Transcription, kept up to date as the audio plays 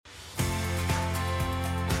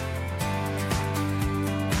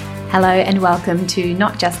Hello and welcome to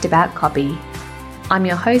Not Just About Copy. I'm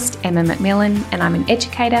your host, Emma McMillan, and I'm an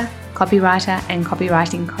educator, copywriter and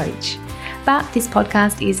copywriting coach. But this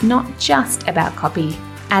podcast is not just about copy.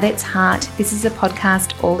 At its heart, this is a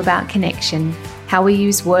podcast all about connection, how we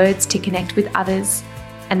use words to connect with others,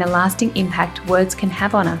 and the lasting impact words can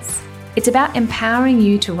have on us. It's about empowering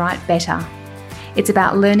you to write better. It's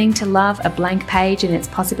about learning to love a blank page and its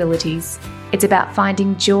possibilities. It's about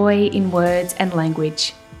finding joy in words and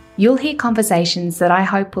language. You'll hear conversations that I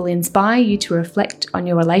hope will inspire you to reflect on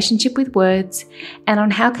your relationship with words and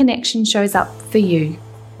on how connection shows up for you.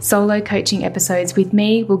 Solo coaching episodes with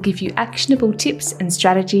me will give you actionable tips and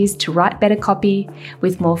strategies to write better copy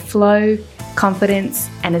with more flow, confidence,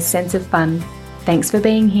 and a sense of fun. Thanks for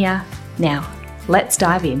being here. Now, let's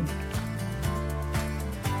dive in.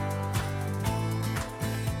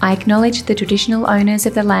 I acknowledge the traditional owners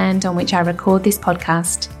of the land on which I record this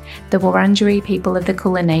podcast, the Wurundjeri people of the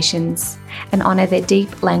Kulin Nations, and honour their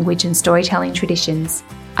deep language and storytelling traditions.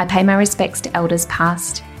 I pay my respects to elders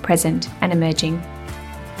past, present, and emerging.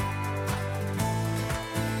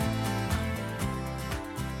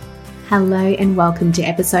 Hello and welcome to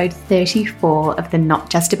episode 34 of the Not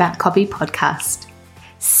Just About Copy podcast.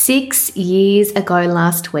 6 years ago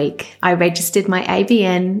last week, I registered my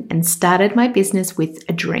ABN and started my business with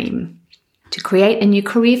a dream: to create a new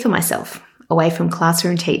career for myself, away from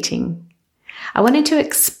classroom teaching. I wanted to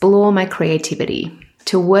explore my creativity,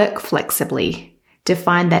 to work flexibly, to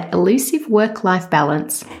find that elusive work-life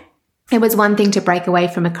balance. It was one thing to break away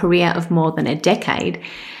from a career of more than a decade.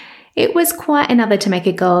 It was quite another to make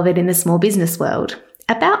a go of it in the small business world,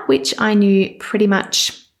 about which I knew pretty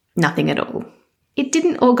much nothing at all. It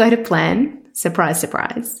didn't all go to plan. Surprise,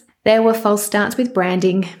 surprise. There were false starts with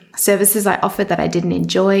branding, services I offered that I didn't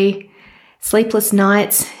enjoy, sleepless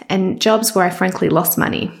nights, and jobs where I frankly lost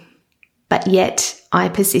money. But yet, I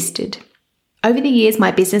persisted. Over the years,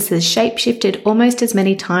 my business has shape-shifted almost as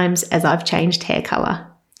many times as I've changed hair colour.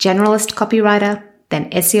 Generalist copywriter, then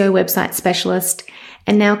SEO website specialist,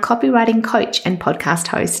 and now copywriting coach and podcast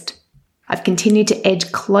host. I've continued to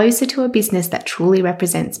edge closer to a business that truly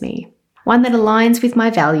represents me, one that aligns with my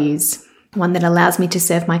values, one that allows me to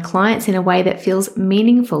serve my clients in a way that feels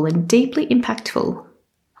meaningful and deeply impactful.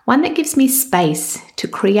 One that gives me space to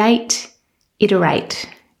create, iterate,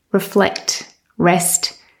 reflect,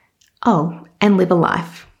 rest, and live a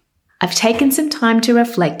life. I've taken some time to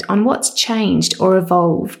reflect on what's changed or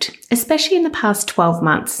evolved, especially in the past 12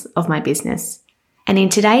 months of my business. And in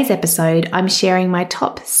today's episode, I'm sharing my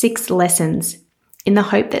top 6 lessons in the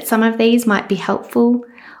hope that some of these might be helpful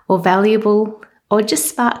or valuable or just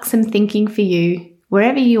spark some thinking for you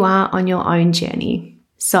wherever you are on your own journey.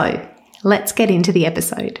 So, let's get into the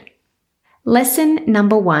episode. Lesson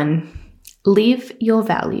number 1, live your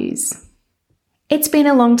values. It's been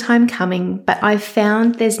a long time coming, but I've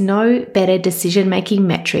found there's no better decision-making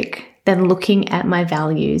metric than looking at my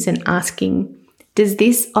values and asking, does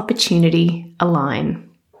this opportunity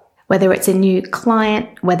align? Whether it's a new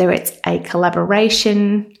client, whether it's a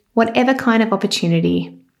collaboration, whatever kind of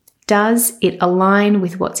opportunity, does it align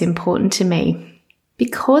with what's important to me?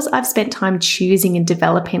 Because I've spent time choosing and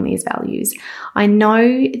developing these values, I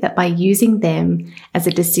know that by using them as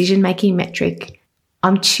a decision-making metric,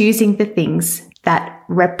 I'm choosing the things that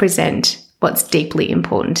represent what's deeply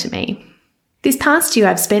important to me. This past year,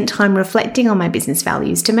 I've spent time reflecting on my business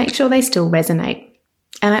values to make sure they still resonate.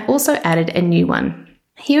 And I also added a new one.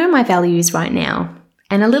 Here are my values right now,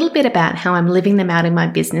 and a little bit about how I'm living them out in my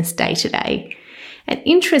business day to day. And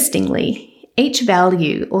interestingly, each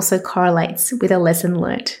value also correlates with a lesson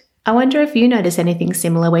learnt. I wonder if you notice anything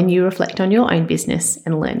similar when you reflect on your own business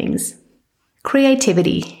and learnings.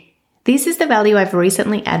 Creativity. This is the value I've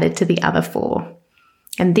recently added to the other 4.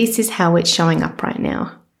 And this is how it's showing up right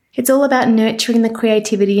now. It's all about nurturing the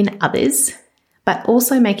creativity in others, but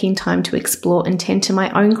also making time to explore and tend to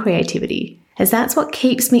my own creativity, as that's what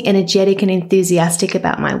keeps me energetic and enthusiastic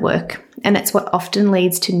about my work, and it's what often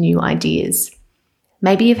leads to new ideas.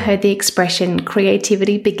 Maybe you've heard the expression,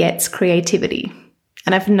 creativity begets creativity.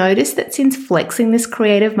 And I've noticed that since flexing this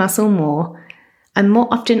creative muscle more, I'm more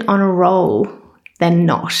often on a roll than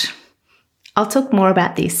not. I'll talk more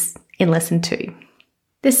about this in lesson 2.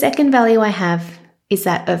 The second value I have is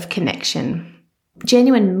that of connection.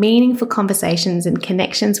 Genuine, meaningful conversations and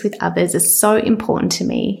connections with others are so important to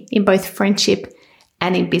me in both friendship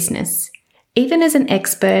and in business. Even as an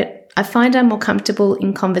expert, I find I'm more comfortable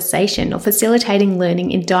in conversation or facilitating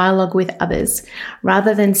learning in dialogue with others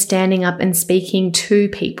rather than standing up and speaking to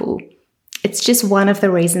people. It's just one of the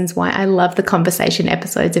reasons why I love the conversation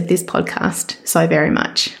episodes of this podcast so very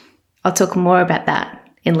much. I'll talk more about that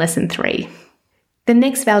in lesson 3. The The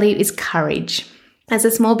next value is courage. As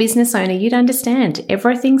a small business owner, you'd understand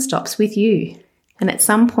everything stops with you. And at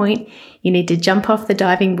some point, you need to jump off the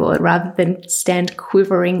diving board rather than stand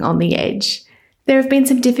quivering on the edge. There have been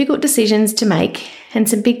some difficult decisions to make and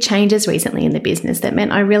some big changes recently in the business that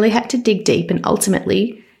meant I really had to dig deep and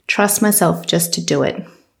ultimately trust myself just to do it.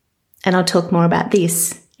 And I'll talk more about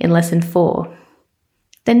this in lesson 4.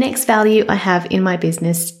 The next value I have in my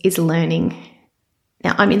business is learning.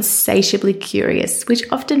 Now, I'm insatiably curious,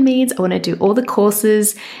 which often means I want to do all the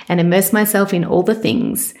courses and immerse myself in all the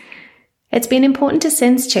things. It's been important to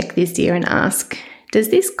sense check this year and ask, does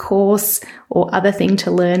this course or other thing to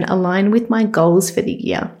learn align with my goals for the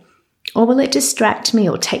year? Or will it distract me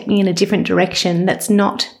or take me in a different direction that's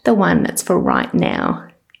not the one that's for right now?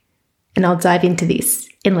 And I'll dive into this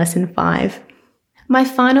in lesson 5. My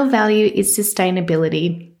final value is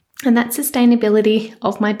sustainability, and that's sustainability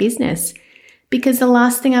of my business. Because the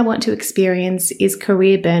last thing I want to experience is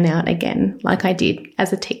career burnout again, like I did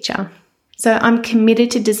as a teacher. So I'm committed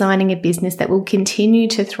to designing a business that will continue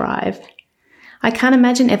to thrive. I can't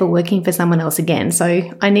imagine ever working for someone else again,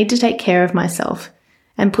 so I need to take care of myself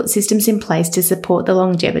and put systems in place to support the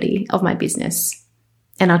longevity of my business.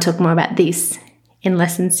 And I'll talk more about this in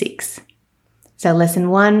lesson 6. So lesson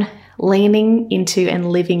 1, leaning into and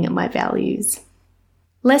living my values.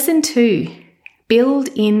 Lesson 2, build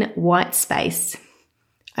in white space.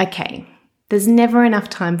 Okay, there's never enough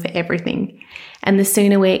time for everything, and the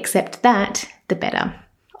sooner we accept that, the better.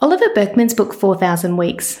 Oliver Burkeman's book 4,000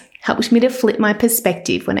 Weeks helped me to flip my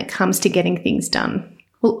perspective when it comes to getting things done.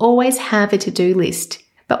 We'll always have a to-do list,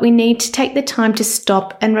 but we need to take the time to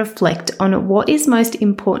stop and reflect on what is most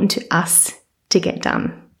important to us to get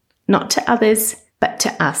done. Not to others, but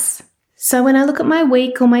to us. So when I look at my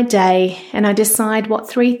week or my day and I decide what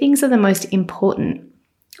 3 things are the most important,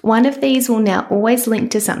 one of these will now always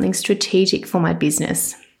link to something strategic for my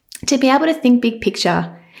business. To be able to think big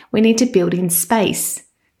picture, we need to build in space.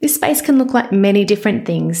 This space can look like many different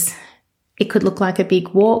things. It could look like a big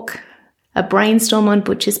walk, a brainstorm on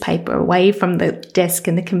butcher's paper away from the desk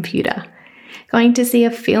and the computer, going to see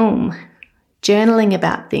a film, journaling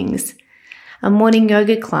about things, a morning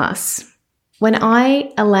yoga class. When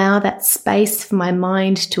I allow that space for my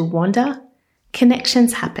mind to wander,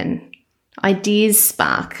 connections happen. Ideas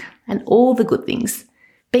spark, and all the good things.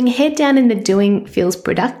 Being head down in the doing feels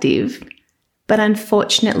productive, but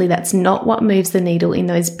unfortunately that's not what moves the needle in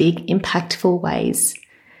those big, impactful ways.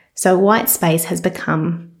 So white space has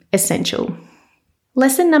become essential.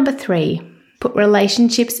 Lesson number 3, put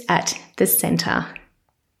relationships at the center.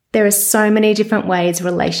 There are so many different ways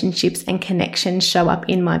relationships and connections show up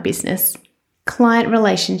in my business. Client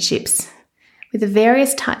relationships, with the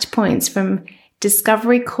various touch points from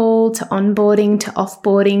discovery call to onboarding to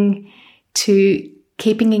offboarding to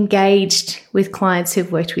keeping engaged with clients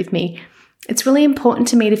who've worked with me. It's really important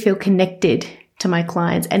to me to feel connected to my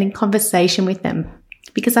clients and in conversation with them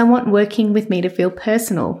because I want working with me to feel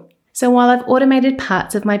personal. So while I've automated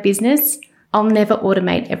parts of my business, I'll never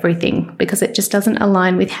automate everything because it just doesn't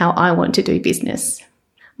align with how I want to do business.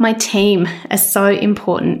 My team are so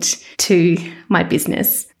important to my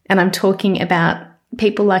business, and I'm talking about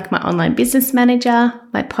people like my online business manager,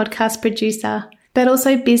 my podcast producer, but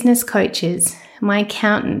also business coaches, my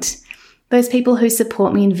accountant, those people who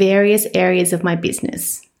support me in various areas of my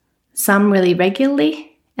business, some really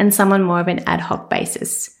regularly and some on more of an ad hoc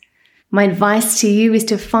basis. My advice to you is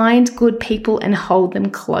to find good people and hold them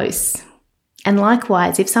close. And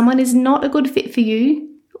likewise, if someone is not a good fit for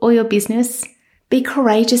you or your business, be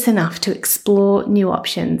courageous enough to explore new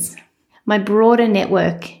options. My broader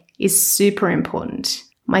network is super important.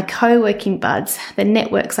 My co-working buds, the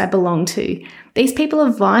networks I belong to, these people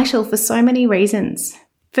are vital for so many reasons.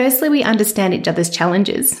 Firstly, we understand each other's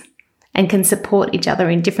challenges and can support each other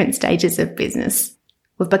in different stages of business.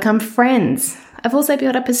 We've become friends. I've also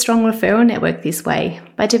built up a strong referral network this way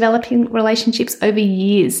by developing relationships over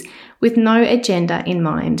years with no agenda in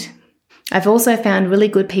mind. I've also found really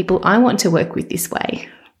good people I want to work with this way,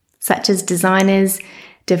 such as designers,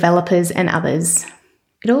 developers, and others.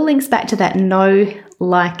 It all links back to that know,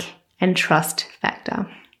 like, and trust factor.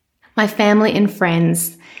 My family and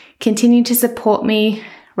friends continue to support me,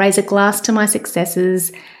 raise a glass to my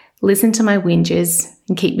successes, listen to my whinges,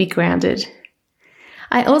 and keep me grounded.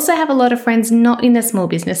 I also have a lot of friends not in the small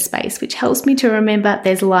business space, which helps me to remember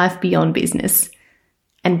there's life beyond business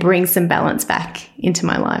and bring some balance back into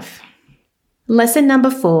my life. Lesson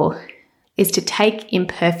number 4 is to take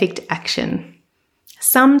imperfect action.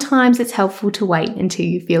 Sometimes it's helpful to wait until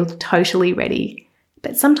you feel totally ready,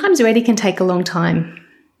 but sometimes ready can take a long time,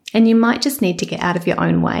 and you might just need to get out of your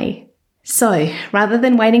own way. So rather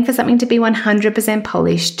than waiting for something to be 100%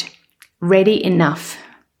 polished, ready enough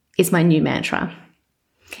is my new mantra.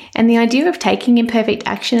 And the idea of taking imperfect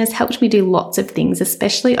action has helped me do lots of things,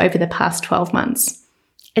 especially over the past 12 months.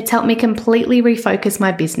 It's helped me completely refocus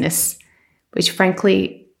my business, which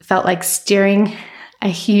frankly felt like steering a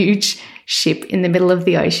huge ship in the middle of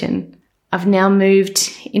the ocean. I've now moved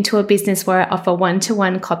into a business where I offer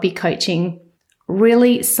one-to-one copy coaching,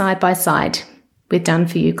 really side by side with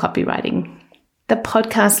done-for-you copywriting. The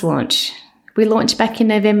podcast launch. We launched back in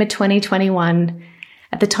November 2021.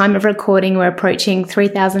 At the time of recording, we're approaching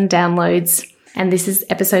 3,000 downloads, and this is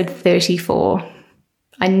episode 34.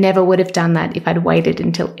 I never would have done that if I'd waited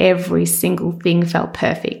until every single thing felt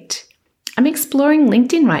perfect. I'm exploring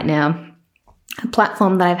LinkedIn right now, a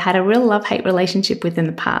platform that I've had a real love-hate relationship with in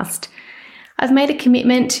the past. I've made a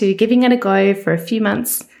commitment to giving it a go for a few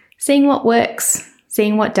months, seeing what works,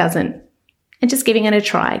 seeing what doesn't, and just giving it a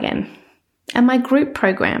try again. And my group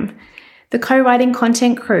program, the Co-Writing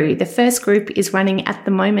Content Crew, the first group is running at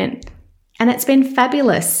the moment, and it's been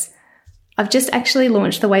fabulous. I've just actually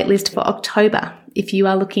launched the waitlist for October if you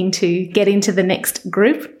are looking to get into the next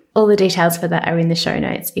group. All the details for that are in the show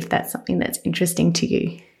notes if that's something that's interesting to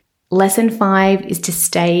you. Lesson 5 is to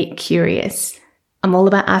stay curious. I'm all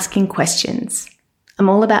about asking questions. I'm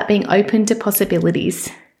all about being open to possibilities.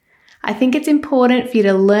 I think it's important for you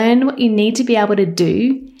to learn what you need to be able to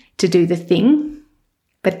do the thing,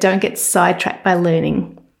 but don't get sidetracked by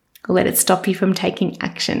learning or let it stop you from taking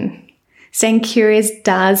action. Staying curious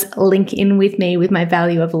does link in with me with my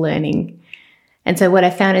value of learning. And so what I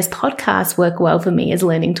found is podcasts work well for me as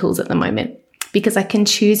learning tools at the moment because I can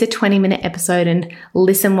choose a 20-minute episode and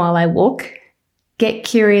listen while I walk, get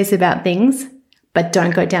curious about things, but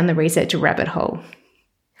don't go down the research rabbit hole.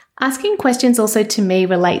 Asking questions also to me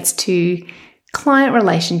relates to client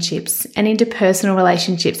relationships and interpersonal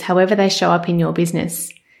relationships, however they show up in your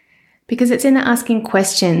business. Because it's in the asking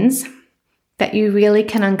questions that you really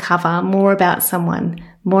can uncover more about someone,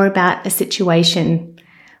 more about a situation,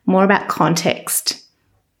 more about context.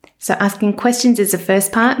 So asking questions is the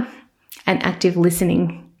first part and active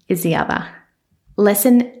listening is the other.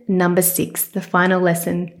 Lesson number 6, the final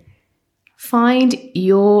lesson. Find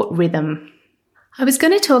your rhythm. I was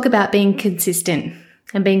going to talk about being consistent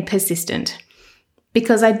and being persistent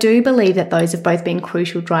because I do believe that those have both been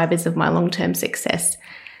crucial drivers of my long-term success,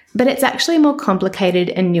 but it's actually more complicated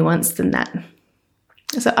and nuanced than that.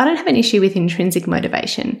 So I don't have an issue with intrinsic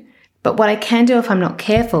motivation, but what I can do if I'm not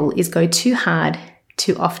careful is go too hard,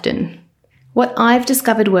 too often. What I've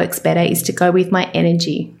discovered works better is to go with my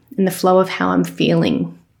energy and the flow of how I'm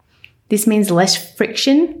feeling. This means less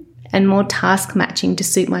friction and more task matching to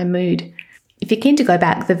suit my mood. If you're keen to go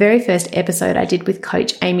back, the very first episode I did with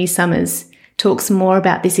Coach Amy Summers talks more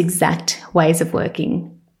about this exact ways of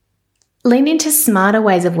working. Lean into smarter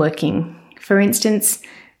ways of working. For instance,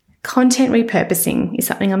 content repurposing is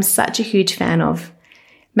something I'm such a huge fan of.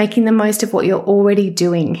 Making the most of what you're already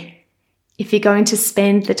doing. If you're going to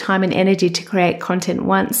spend the time and energy to create content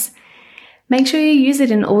once, make sure you use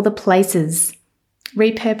it in all the places.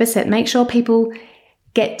 Repurpose it. Make sure people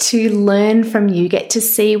get to learn from you, get to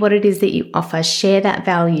see what it is that you offer, share that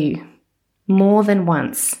value more than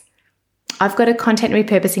once. I've got a content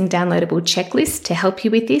repurposing downloadable checklist to help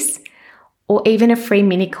you with this, or even a free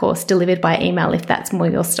mini course delivered by email if that's more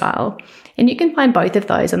your style. And you can find both of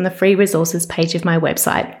those on the free resources page of my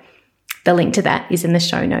website. The link to that is in the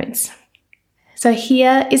show notes. So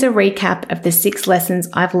here is a recap of the 6 lessons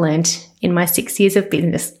I've learned in my 6 years of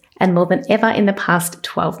business and more than ever in the past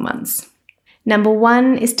 12 months. Number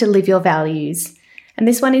 1 is to live your values. And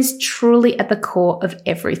this one is truly at the core of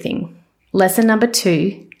everything. Lesson number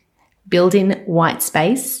 2, build in white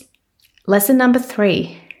space. Lesson number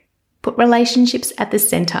 3, put relationships at the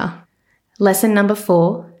center. Lesson number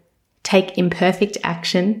 4, take imperfect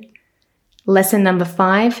action. Lesson number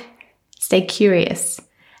 5, stay curious.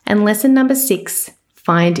 And lesson number 6,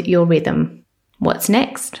 find your rhythm. What's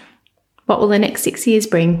next? What will the next 6 years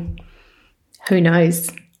bring? Who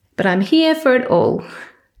knows? But I'm here for it all.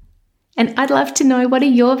 And I'd love to know, what are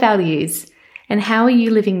your values and how are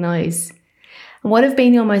you living those? And what have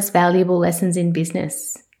been your most valuable lessons in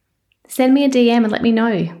business? Send me a DM and let me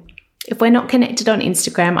know. If we're not connected on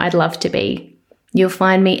Instagram, I'd love to be. You'll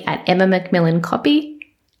find me at Emma McMillan Copy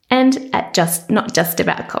and at Not Just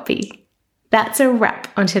About Copy. That's a wrap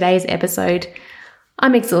on today's episode.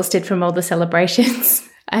 I'm exhausted from all the celebrations.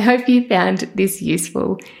 I hope you found this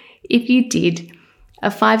useful. If you did, a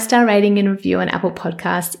 5-star rating and review on Apple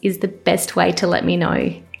Podcasts is the best way to let me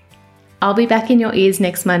know. I'll be back in your ears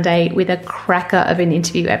next Monday with a cracker of an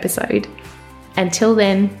interview episode. Until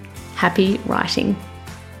then, happy writing.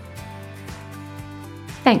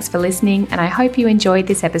 Thanks for listening, and I hope you enjoyed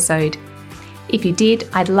this episode. If you did,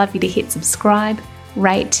 I'd love you to hit subscribe,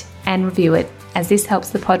 rate, and review it, as this helps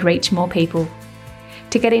the pod reach more people.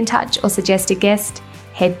 To get in touch or suggest a guest,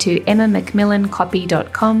 head to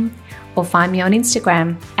emmamcmillancopy.com or find me on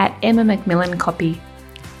Instagram @emmamcmillancopy.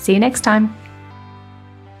 See you next time.